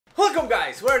Welcome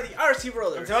guys, we're the RC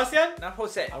Brothers. I'm Sebastian. And I'm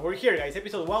Jose. And we're here guys,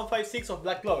 episode 156 of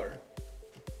Black Clover.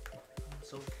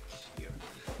 So here.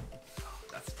 Oh,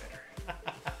 that's better.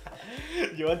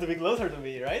 You want to be closer to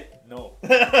me, right? No. You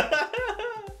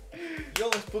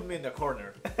always put me in the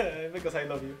corner. Because I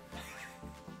love you.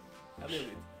 A little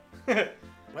bit.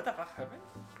 What the fuck happened?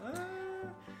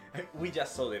 We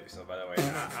just saw the episode, by the way.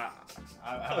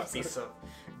 I'm a piece of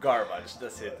garbage,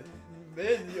 that's it.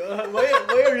 Man,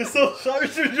 why are you so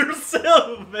harsh on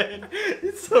yourself, man?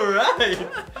 It's alright.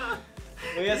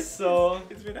 We just saw...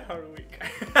 It's been a hard week.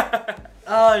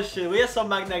 Oh shit, we just saw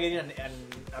Magna getting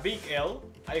a big L.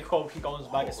 I hope he comes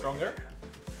back stronger.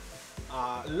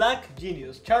 Luck,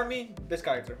 genius. Charmy, best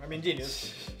character. I mean,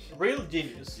 genius. Real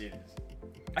genius. Genius.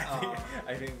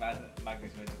 I think Magna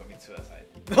is going to commit suicide.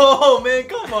 No, man,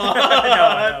 come on!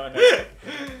 No.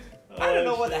 I don't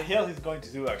know what the shit. hell he's going to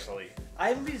do, actually.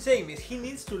 I've been saying this, he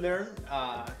needs to learn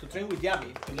to train with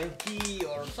Yami, to learn ki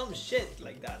or some shit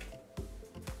like that.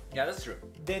 Yeah, that's true.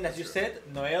 Then, as you said,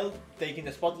 Noelle taking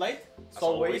the spotlight, as As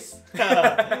always.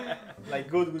 Like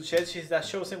good shit, she's that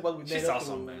shows him what we She's made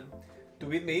awesome, man. to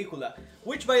beat Meicula.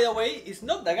 Which, by the way, is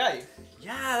not the guy.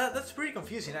 Yeah, that's pretty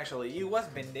confusing, actually. It was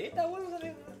Vendetta? What was the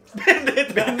name?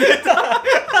 Vendetta!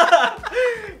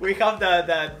 We have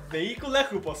the Meicula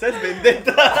who possessed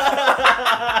Vendetta.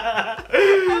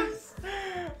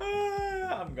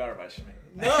 I'm garbage, man.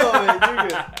 No, man, you're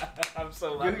good. I'm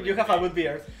so lucky. You have a good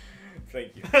beard.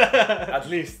 Thank you. At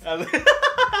least.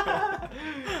 Banika.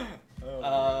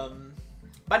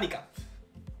 Banika,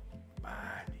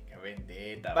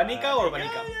 Vendetta. Banika or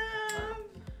Banika?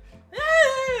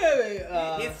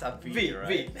 It's a V, right?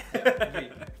 V.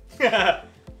 Yeah, V.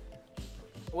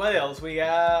 What else? We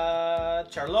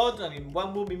got Charlotte and in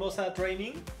one move Mimosa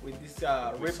training with this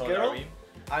ripped girl.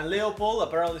 And Leopold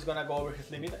apparently is gonna go over his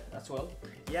limit as well.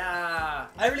 Yeah,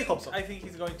 I really hope so. I think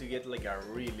he's going to get like a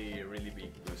really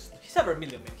big boost. He's a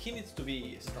Vermilion man. He needs to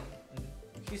be strong.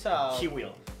 He's a. He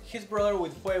will. His brother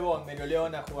with Fuego and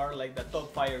Mereoleona, who are like the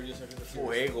top fire users in the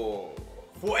series. Fuego.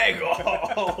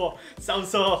 Fuego! Sounds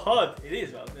so hot. It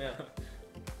is, but yeah.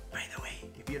 By the way,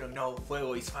 if you don't know,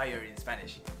 fuego is fire in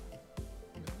Spanish.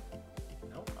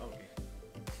 No? Okay.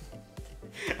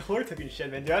 We're talking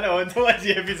shit, man. Do you want to watch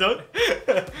the episode?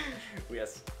 We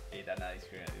just ate an ice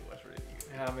cream and it was really good.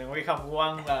 Yeah, I mean, we have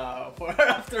one for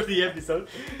after the episode.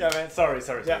 Yeah, man. Sorry.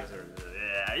 Yeah.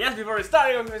 Yeah, just before we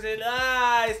start, I'm going to say,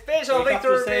 special We have to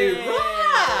victory! say, We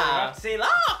 "Rah!" have to say,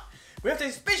 We have to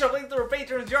say, special victory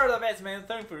patrons, you're the best, man.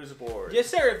 Thank you for your support. Yes,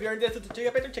 sir. If you're interested to check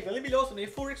out Patreon, check the link below. So,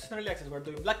 full external access. We're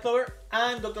doing Black Clover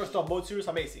and Dr. Stone, both series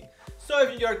amazing. So, if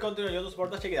you enjoy our content and you want to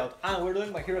support us, check it out. And we're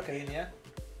doing My Hero Academia.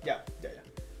 Yeah.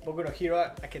 Boku no Hero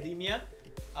Academia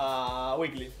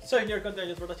weekly. So, if you enjoy our content and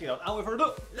you support us, check it out. And without further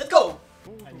ado, let's go!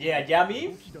 And yeah,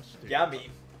 Yami.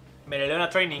 Mereoleona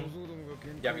training.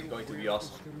 Yami is going to be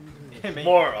awesome.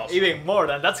 More awesome. Even more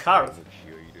than that's hard.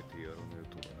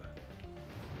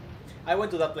 I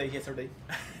went to that place yesterday.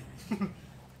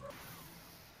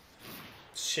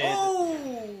 Shit. Oh!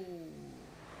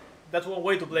 That's one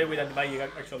way to play with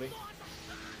anti-magic, actually.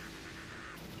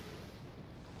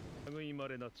 類ま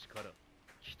れな力、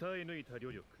鍛え抜いた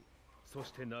努力、そ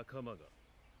して仲間が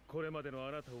これまでの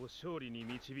あなたを勝利に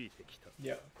導いてきた。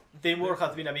Yeah. Teamwork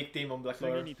has been a big theme on Black 次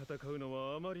Clover. に戦うの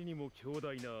はあまりにも強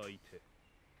大な相手。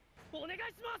お願いし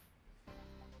ます。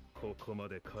ここま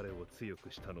で彼を強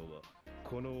くしたのは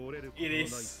この折れることのない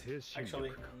It is, 精神 actually.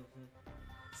 力か。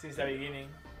 Since the beginning.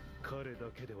 彼だ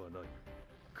けではない。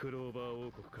クローバー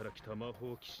王国から来た魔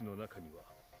法騎士の中には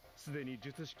すでに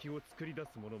術式を作り出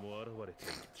す者も現れてい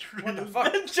る。What the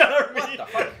fuck? Charmy! What the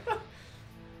fuck?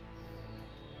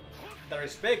 The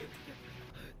respect.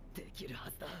 できるは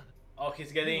ずだ。 Oh,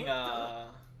 he's getting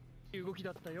動き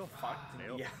だったよ。 fucked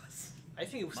in the Yes. ass. I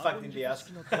think he was fucked in the ass.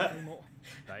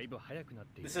 だいぶ早くなっ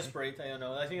ている。 Desperate, I don't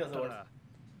know. I think that's the word.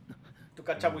 To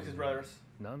catch up with his brothers.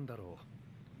 なんだろう。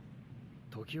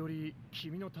時折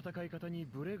君の戦い方に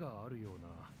ブレがあるような。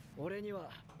俺には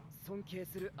尊敬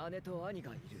する姉と兄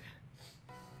がいる。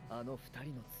あの二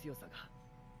人の強さが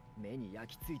目に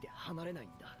焼き付いて離れないん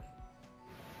だ。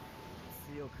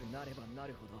強くなればな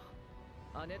るほ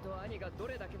ど姉と兄がど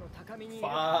れだけの高みにいる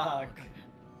か。Fuck.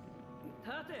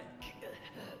 立て。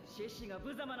シェシが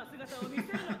無様な姿を見せる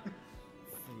な。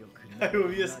強く I なれば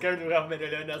would be scared to have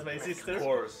Mereoleona as my sister. Of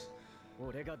course.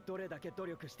 俺がどれだけ努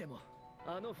力しても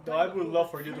あの二 Though I would love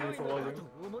for you to be for volume. と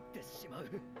思ってしまう。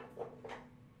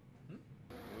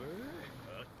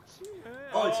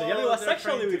 Oh, so Yami was they're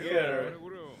actually with playing her. together.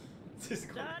 This is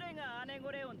cool. 誰が姉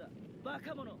御レオンだバ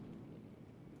カ者。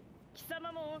貴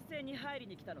様も温泉に入り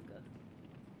に来たのか。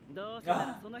どうせな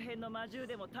らその辺の魔獣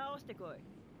でも倒してこい。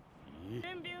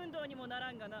天秤運うにもな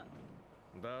らんがな。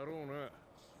だろうな。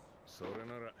それ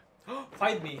なら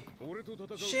Fight me. 俺と戦う。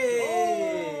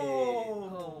 Shit.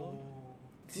 Oh.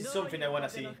 This is something I wanna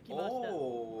see.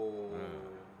 Oh.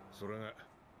 それが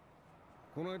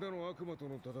この間の悪魔と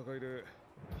の戦いで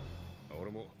俺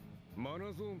もマ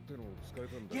ナゾーンってのを使え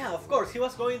たんだ。 Yeah, of course. He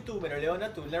was going to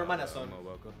Meroleona to learn Mana Zone. まあ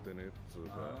分かってねっつう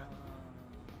か。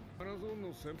マナゾーン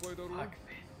の先輩だろ。 Fuck, man.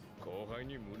 後輩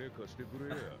に胸貸してくれ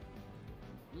や。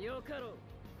よかろう。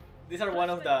 These are one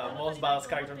of the most badass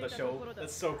characters on the show.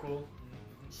 That's so cool.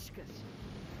 しかし、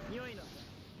良いのだ。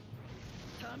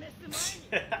試す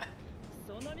前に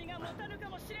その身が持たぬか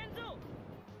もしれんぞ。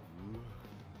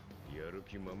やる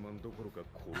気満々どころか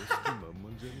殺す気満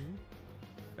々じゃね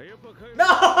え。やっぱ帰る。 No!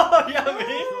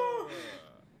 Yummy!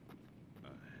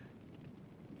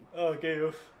 Okay,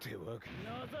 oof. ってわけ。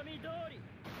望み通り、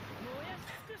燃やし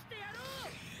尽くしてやろ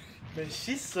う。 Man,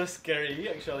 she's so scary,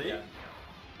 actually. Yeah.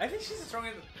 I think she's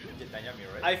stronger than Yami,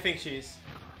 right? I think she is.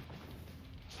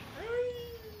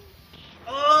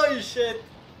 Oh, shit!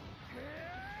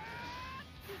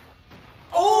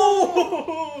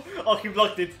 Oh! Oh, he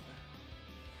blocked it.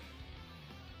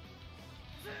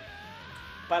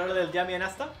 Paro del Yami en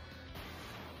Asta.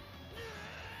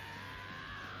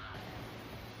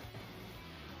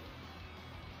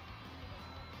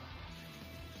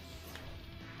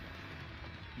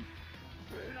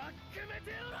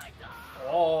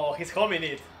 Oh, he's homing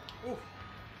it. Ooh.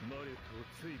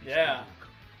 Yeah.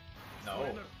 No.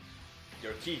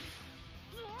 Your key.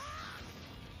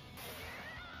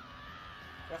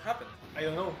 What happened? I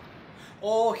don't know.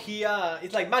 Oh, he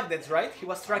it's like magnets, right? He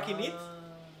was tracking it.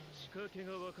 仕掛け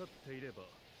が分かっていれば。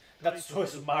 That's so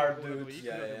smart, dude. いく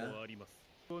らでもあります。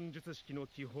本術式の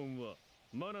基本は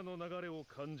マナの流れを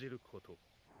感じること。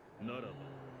ならば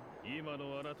今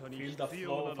のあなたに Feel the 必 flow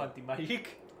要 of なの。 anti-magic.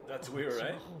 That's weird,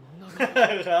 right?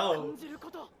 How? 感じる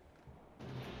こと。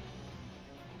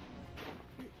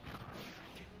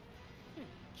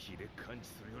気で感知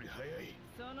するより早い。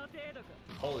その程度か。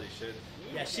 Holy shit.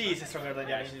 Yeah, she is stronger than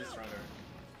Yeah, Yami. she's stronger.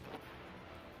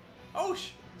 Oh,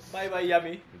 Bye bye,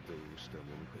 Yami. どうしたもの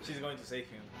か。 she's going to save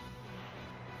him.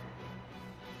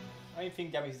 I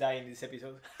think Yami's dying in this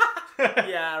episode.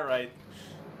 Yeah, right.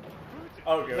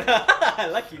 Okay.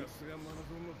 Lucky. さすがマナ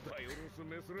ゾンの大オロス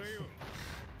メスラよ。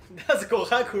 That's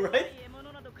Gohaku, right? 獲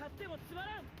物など買ってもつま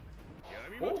らん。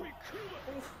闇まとい来るわ。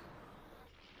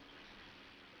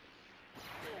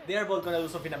 They are both gonna do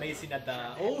something amazing at the.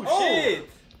 Oh, Oh! shit!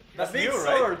 The That's big new,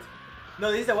 right? sword!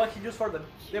 No, this is the one he used for the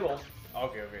devil.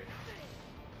 Okay, okay.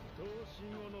 刀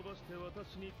身を伸ばして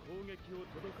私に攻撃を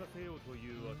届かせようと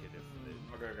いうわけですね。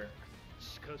 Okay, okay.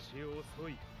 しかし遅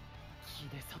い。気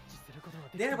で察知することが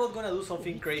でき They た。 are both gonna do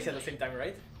something crazy at the same time,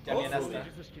 right? Yami and Hopefully. Asta.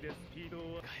 術式でスピード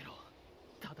を帰ろう。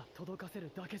ただ届かせる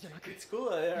だけじゃなく、 It's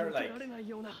cool that they are 避け like られない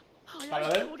ような速い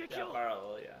Parallel? 攻撃 yeah, を。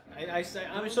 parallel, yeah.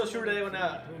 I'm so sure they're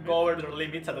gonna go over their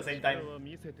limits at the same time. は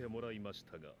見せてもらいまし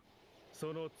たが、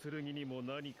その剣にも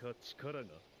何か力が。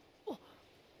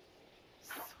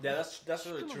 Yeah, that's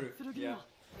really true. Yeah.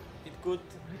 It could,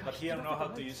 but he don't know how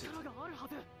to use it. 力があるは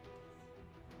ず。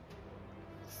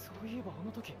そういえばあ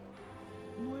の時、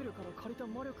ノエルから借りた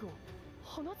魔力を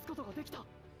放つことができた。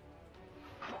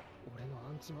俺の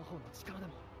アンチ魔法の力で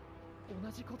も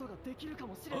同じことができるか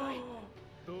もしれない。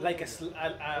 Like a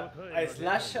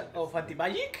slash of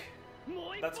anti-magic? も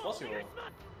う一 That's 本 possible. お願いしま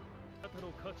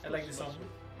す。 I like this song. 少し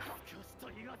と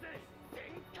言わず全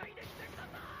開でしてくださ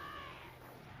い。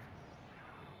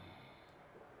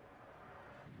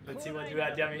 Let's see what you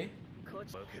got, Yami. こっ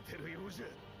ち負けてるようじゃ。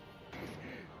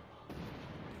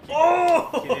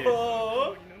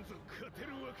 Oh! なんぞ勝て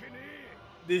るわけね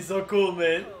え。 This is so cool,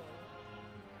 man.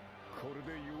 これ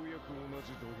でようやく同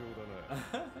じ土俵だな。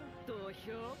投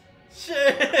票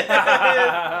Shit! 立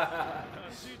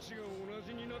ち位置が同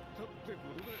じになったってこ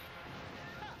とだ。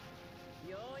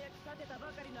ようやく勝てたば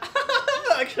かりの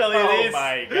Actually, Oh it is.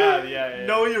 my god, yeah, yeah.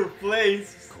 Know your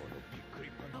place. このびっく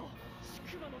りパン。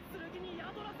宿魔の剣に宿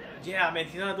らせる。 Yeah, man,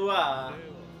 he's gonna do a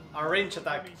range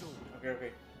attack. Okay,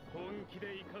 okay. 本気で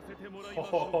行かせてもらい Ho ま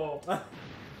し ho ょう。 ho. とに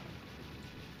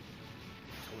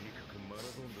かくマラ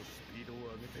ゾンのスピードを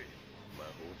上げて魔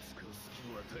法を使う隙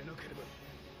を与えなければ。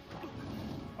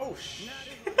 Oh, shit.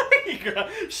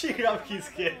 She grabbed his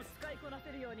head. 使いこな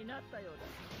せるようになったよう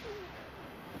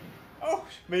だ。 Oh,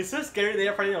 Man, it's so scary they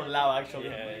are fighting on lava, actually.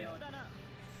 yeah. ようだな。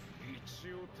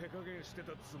一応手加減して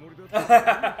たつもりだった。あ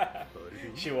れ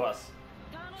で She was.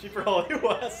 She probably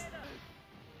was.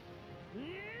 He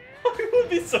would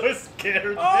be so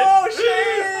scared. Oh, man.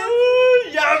 shit! Ooh,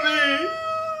 Yummy!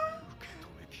 受け止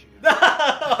めきれな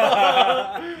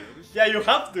い Yeah, you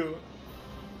have to. 許し Yummy! てくれ。 Oh,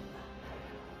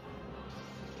 このびっ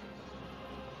くりパン。 my god, yeah, yeah.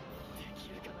 これでようやく同じ土俵だな。 Shit!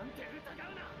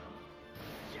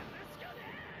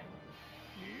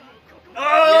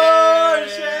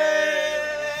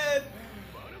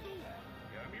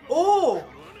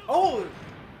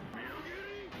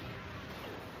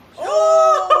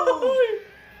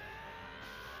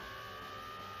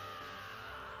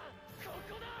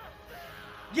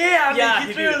 Yeah, Yeah, he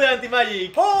he did threw the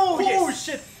anti-magic. Oh, yes.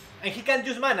 shit! And he can't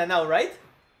use mana now, right?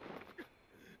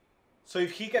 So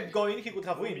if he kept going, he could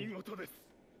have win. 見事です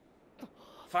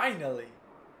Finally.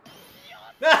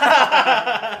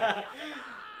 I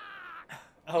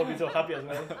hope he's so happy as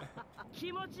well.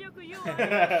 気持ちよく言うわ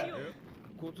よしよ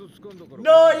コツ掴んだから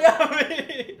No,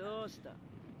 Yami! どうした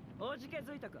おじけ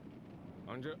づいたか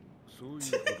あんじゃそういうこ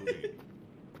とで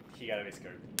He gotta be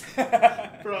scared.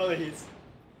 Probably he's.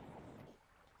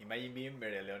 Imagine being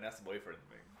Mereleona's boyfriend,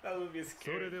 man. That would be そ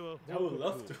scary. れでは I would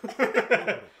love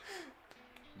to.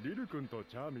 リル君と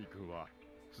チャーミー君は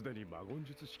すでに魔言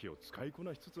術式を使いこ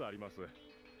なしつつあります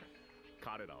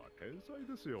彼らは天才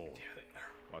ですよ Yeah, they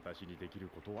are. 私にできる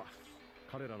ことは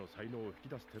彼らの才能を引き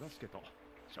出す手助けと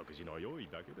食事の用意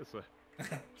だけです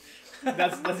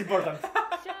That's important.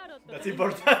 シャーロット That's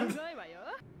important. すごいわよ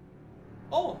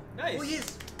Oh, nice. Oh,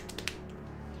 yes.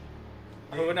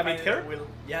 Are we gonna meet her? Will...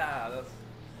 Yeah, that's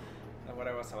what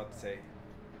I was about to say.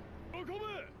 おこめ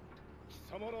貴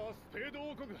様らはスペード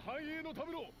王国繁栄のた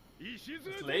めの礎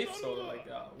となる Slaves or like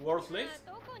war slaves?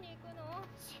 どこに行くの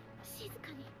静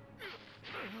かに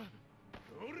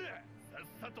ほらさっ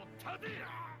さと立てや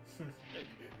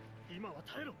今は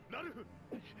耐えろラルフ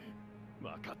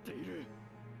分かっている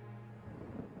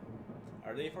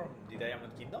Are they from the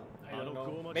Diamond Kingdom? I don't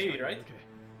know. Maybe, right?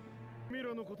 ミ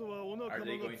ラのことはお仲間が Are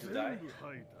全 they 部 going 吐 to いた die?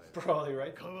 よ Probably,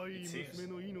 right? 可愛い娘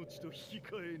の命と引き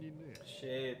換えにね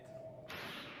Shit.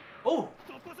 Oh!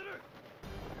 突破する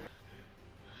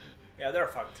Yeah, they're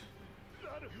fucked.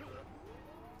 ラルフ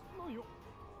何よ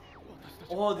私たち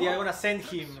Oh, they are gonna send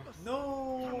him.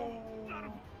 No. ラル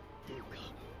フどうか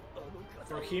あの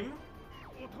For 方 him?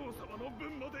 お父様の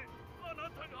分まであな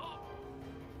たが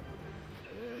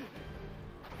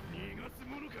逃がす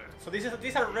ものか So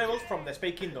these are rebels from the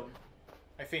Spade Kingdom,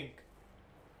 I think.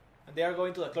 And they are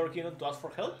going to the Clover Kingdom to ask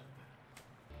for help?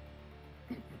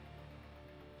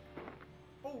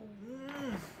 Oh,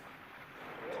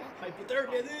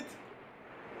 hypothermia, dude!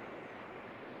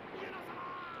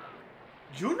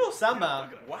 YUNO-SAMA!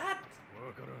 What?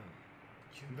 わから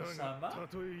んだ YUNO-SAMA? がた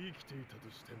とえ生きていたと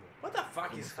しても What the fuck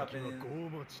この is 先は happening? ゴー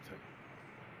マ地帯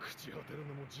朽ち果てる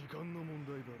のも時間の問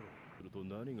題だろうすると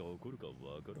何が起こるかわ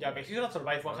から Yeah, but he's gonna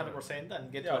survive 100%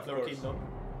 and get to Yeah, the of Clover course. Kingdom.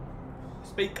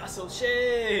 Spade Castle,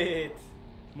 shit!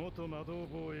 元魔導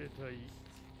防衛隊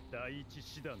第一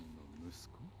師団の息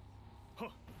子は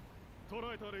っ捕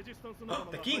らえたレジスタンス仲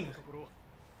間が The king. 入ったところ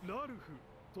ラルフ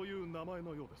という名前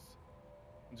のようです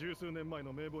十数年前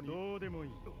の名簿にどうでもい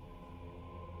い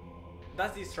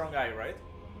That's the strong guy, right?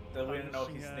 That we don't know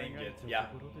his name yet. Yeah.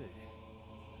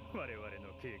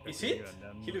 Is it?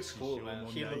 He looks cool, man.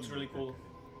 He looks really cool.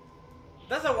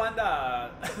 That's the one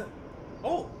that...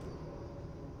 Oh!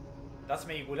 That's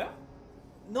Meigula?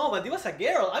 No, but it was a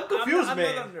girl. I'm confused, I'm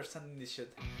man. not understanding this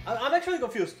shit. I'm actually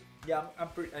confused. Yeah, I'm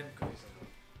confused.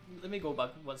 Let me go back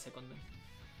 1 second. Then.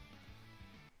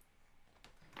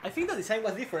 I think the design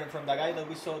was different from the guy that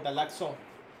we saw, the Laxo.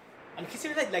 And he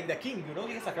seems like the king, you know?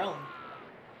 He has a crown.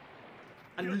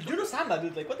 And YUNO-SAMA,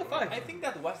 dude, like, what the fuck? I think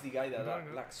that was the guy that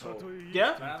like so.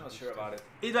 Yeah? But I'm not sure about it.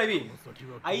 It might be.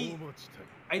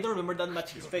 I don't remember that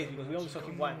much his face because we only saw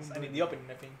him once. And in the opening,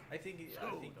 I think. I think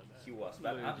he was,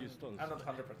 but I'm not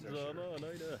 100%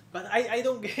 sure. But I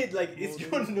don't get, like, is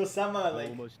YUNO-SAMA,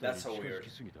 like... That's so weird.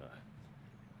 Is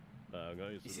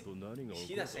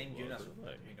he the same Yuna as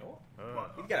you know?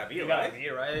 It gotta be, It right? gotta be,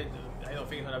 right? I don't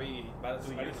think it's gonna be... But it's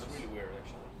two really Yunas. weird,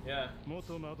 actually. Yeah.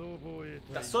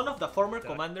 The son of the former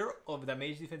commander of the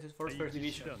Mage Defenses Force First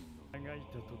Division.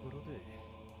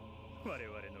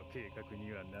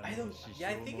 I don't. Yeah,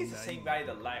 I think it's the same guy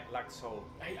that like so.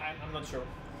 I'm not sure.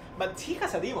 But he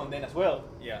has a demon then as well.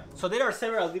 Yeah, So there are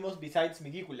several demons besides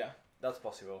Midicula. that's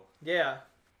possible. Yeah.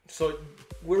 So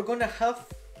we're gonna have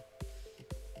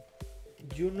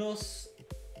Yuno's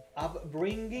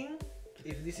upbringing.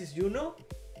 If this is Yuno,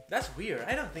 That's weird.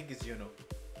 I don't think it's Yuno.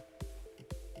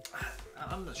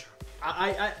 I'm not sure.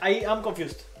 I am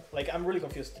confused. Like I'm really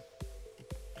confused.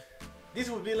 This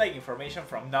would be like information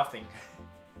from nothing.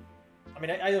 I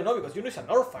mean I don't know because Yuno is an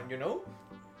orphan, you know.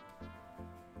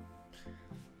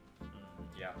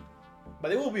 Yeah,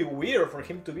 But it would be weird for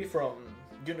him to be from.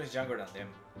 Yuno is younger than them.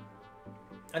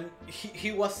 And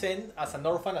he was sent as an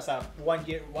orphan as a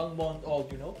 1 month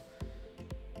old, you know.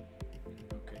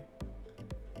 Okay.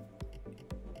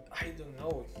 I don't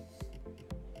know.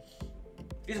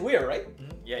 It's weird, right?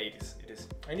 Yeah, it is. It is.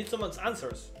 I need someone's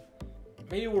answers.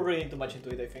 Maybe we're reading too much into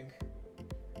it, I think.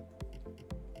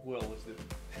 We always do.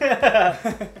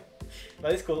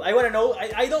 But it's cool. I want to know.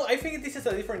 I think this is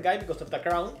a different guy because of the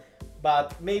crown,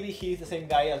 but maybe he's the same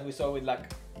guy as we saw with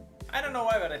Lack. I don't know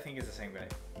why, but I think it's the same guy.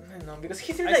 No, because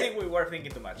he seems I like think we were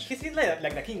thinking too much. he seems like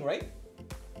the king, right?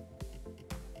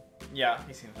 Yeah,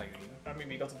 he seems like me. I mean,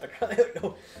 because of the crown, I don't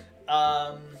know.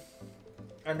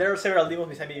 And there are several demons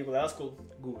beside me. That's cool.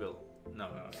 Google. No.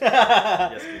 And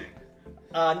Just kidding.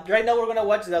 right now we're gonna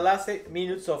watch the last 8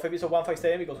 minutes of episode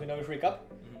 157 because we know it's recap.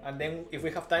 And then if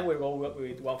we have time, we'll go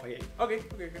with 158. Okay.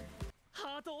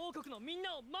 ハート王国のみん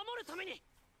なを守るために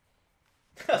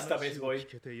That's the best boy. 聞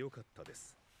けてよかったで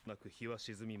す。なく日は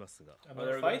沈みますが、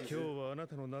 Another fight? 今日はあな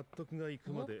たの納得がい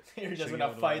くまで You're just 修 gonna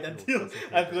行の fight 後を until させてい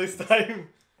ただきます this time.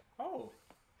 Oh.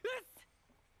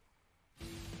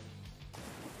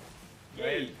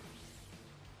 Yay.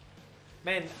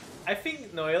 Man, I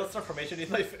think Noel's transformation is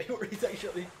my favorite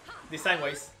actually.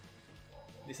 Design-wise.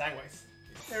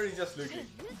 There is just looking.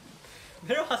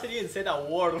 Nero hasn't even said a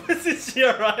word since she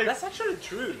arrived. That's actually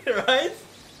true. right?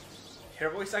 Her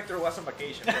voice actor was on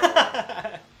vacation.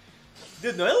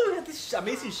 Dude, Noel had these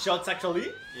amazing shots actually.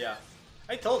 Yeah.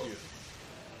 I told you.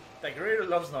 The creator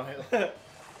loves Noel.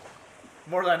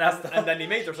 More than us. And the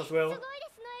animators as well. す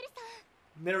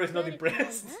ごいですノエルさん Nero is not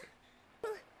impressed.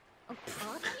 当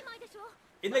たり前でしょ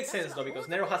It makes sense though because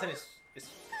Nero hasn't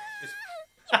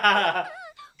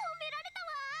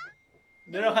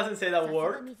Nero hasn't said a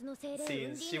word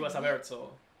since she was a bird,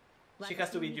 so she has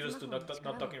to be used to not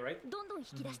talking, right? どんどん引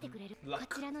き出してくれる Luck.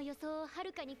 こちらの予想をは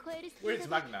るかに超えるスピ Where ー is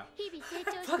ドで Magna? 日々成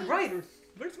長してい Fuck ます right!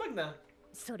 Where's Magna?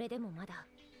 それでもまだ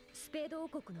スペード王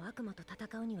国の悪魔と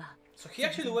戦うには So he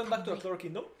actually went back to the Clover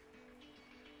Kingdom?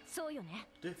 そうよね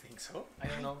Do you think so? I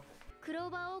don't know. クロー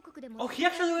バー王国でも Oh, he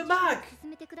actually went back!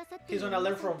 進めてくださって He's gonna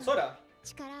learn from Sora.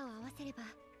 力を合わせれば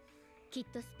きっ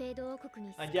とスペード王国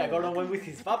に And yeah, Gordon went with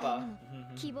his papa.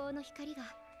 希望の光が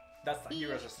That's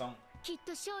Tanjiro's stone. きっ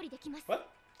と勝利できます What?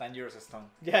 Tanjiro's stone.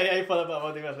 Yeah, I thought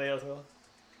about it later as well.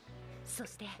 そ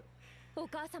してお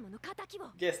母様の仇を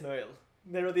Yes, Noel.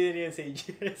 Nero didn't even say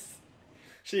yes.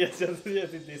 She just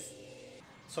did this.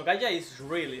 So Gaia is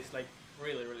really strong.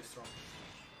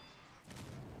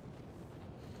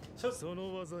 そ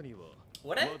の技には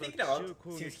What I'm thinking about,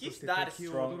 since he's that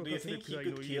strong, do you think he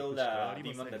could kill the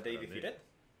demon that they defeated?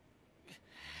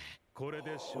 これ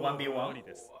で勝負あり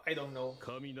です I don't know.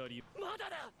 雷 まだ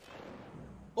だ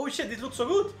Oh shit, this looks so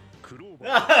good! クロー Oh バ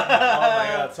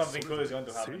my god, something cool is going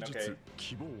to ー happen, 誠 okay. 実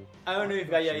希望 I don't know if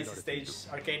Gaia is stage,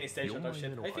 arcane is stage or 4 no 枚目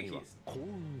shit. の I 針 think は he is. 幸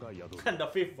運が宿る And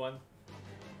the fifth one.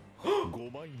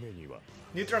 5枚目には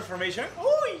New transformation? Oh,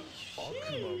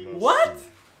 悪魔が What?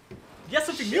 Yeah,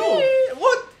 something new!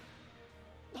 What?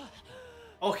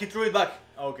 Oh, he threw it back.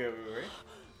 okay, wait.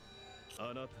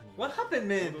 あなたに What happened,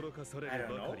 man? 驚かされる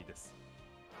ばかりです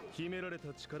秘められ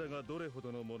た力がどれほ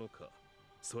どのものか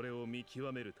それを見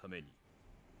極めるために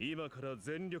今から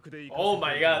全力で行かせて Oh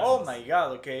my god. Oh my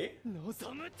god, okay.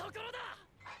 望むところだ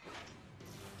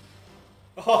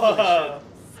Oh.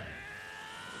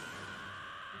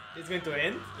 It's going to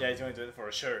end? Yeah, it's going to end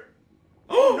for sure.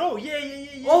 Oh no!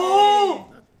 Yeah! Oh!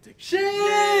 Shit!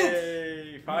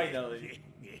 Yay! Finally.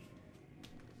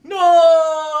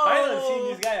 No! Finally seeing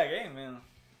this guy again, man.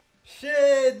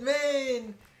 Shit,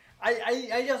 man!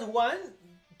 I just want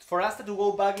for Asta to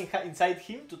go back inside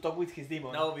him to talk with his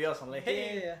demon. That would be awesome. Like,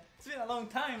 hey, Yeah. it's been a long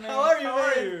time, man. How are you, How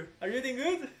man? are you? Are you doing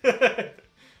good?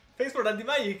 Thanks for the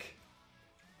anti-magic.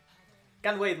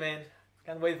 Can't wait, man.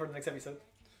 Can't wait for the next episode.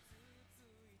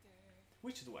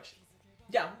 We should watch it.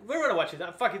 Yeah, we're gonna watch it.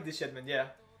 I'm fucking this shit, man. Yeah.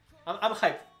 I'm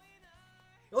hyped.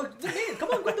 Oh, man, come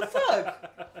on, what the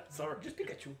fuck? Sorry. Just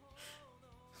Pikachu.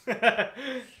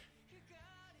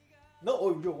 No,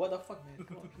 oh, yo, what the fuck, man?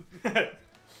 Come on.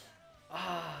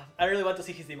 I really want to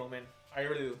see his demon, man. I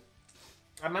really do.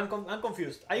 I'm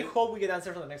confused. I hope we get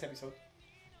answers on the next episode.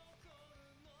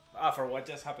 For what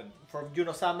just happened? For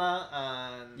YUNO-SAMA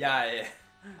and... Yeah.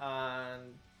 And...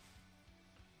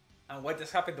 And what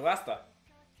just happened to Asta?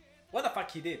 What the fuck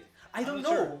he did? I I'm don't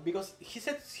not know, sure. because he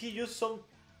said he used some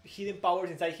hidden powers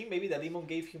inside him. Maybe the demon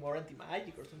gave him more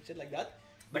anti-magic or some shit like that.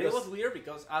 But it was weird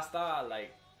because Asta,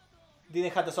 like,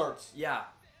 Didn't have the swords. yeah,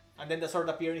 And then the sword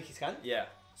appeared in his hand. yeah,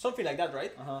 Something like that,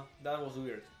 right? that was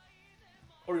weird.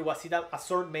 Or was it a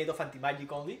sword made of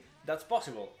anti-magic only? That's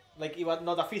possible. Like it was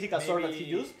not a physical sword that he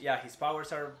used? Yeah, his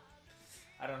powers are,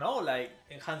 I don't know, like,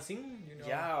 Enhancing, you know?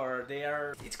 yeah, or they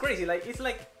are. It's crazy. Like, it's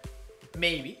like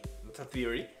maybe it's a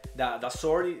theory that the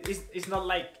sword is not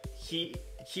like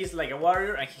he's like a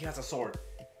warrior and he has a sword.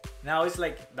 Now it's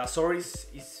like the sword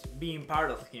is being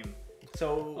part of him.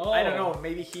 So I don't know.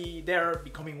 Maybe they're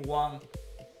becoming one.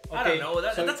 I don't know.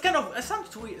 That's kind of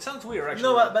sounds weird. Sounds weird actually.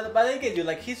 No, but I get you.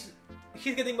 Like he's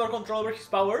getting more control over his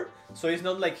power, so it's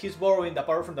not like he's borrowing the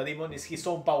power from the demon. It's his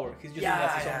own power. He's using it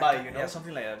as his own body, you know. Yeah,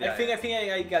 something like that. I think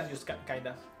I got you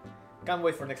kinda. Can't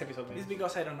wait for next episode, man. It's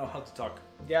because I don't know how to talk.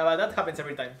 Yeah, but that happens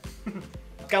every time.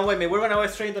 Can't wait, man. We're gonna go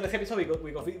straight into the next episode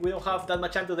because we don't have that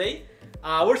much time today.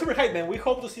 We're super hyped, man. We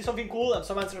hope to see something cool and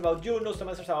some answers about Juno, some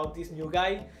answers about this new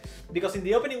guy. Because in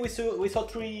the opening we saw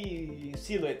 3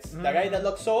 silhouettes. The guy that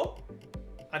Locke saw,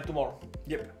 and tomorrow.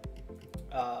 Yep.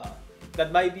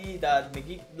 That might be that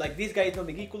like this guy is not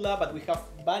Megicula, but we have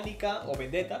Vanica or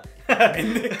Vendetta.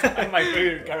 My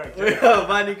favorite character. We have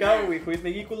Vanica who is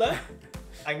Megicula.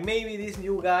 And maybe this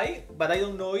new guy, but I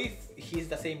don't know if he's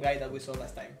the same guy that we saw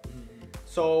last time.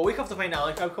 So we have to find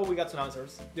out. I hope we got some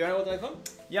answers. Do you want to go to the phone?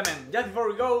 Yeah, man. Just before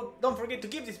we go, don't forget to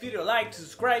give this video a like, to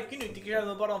subscribe, you need to click on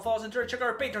the button, follow us, and check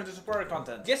our Patreon to support our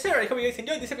content. Yes, sir. I hope you guys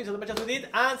enjoyed this episode as much as we did.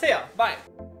 And see ya. Bye.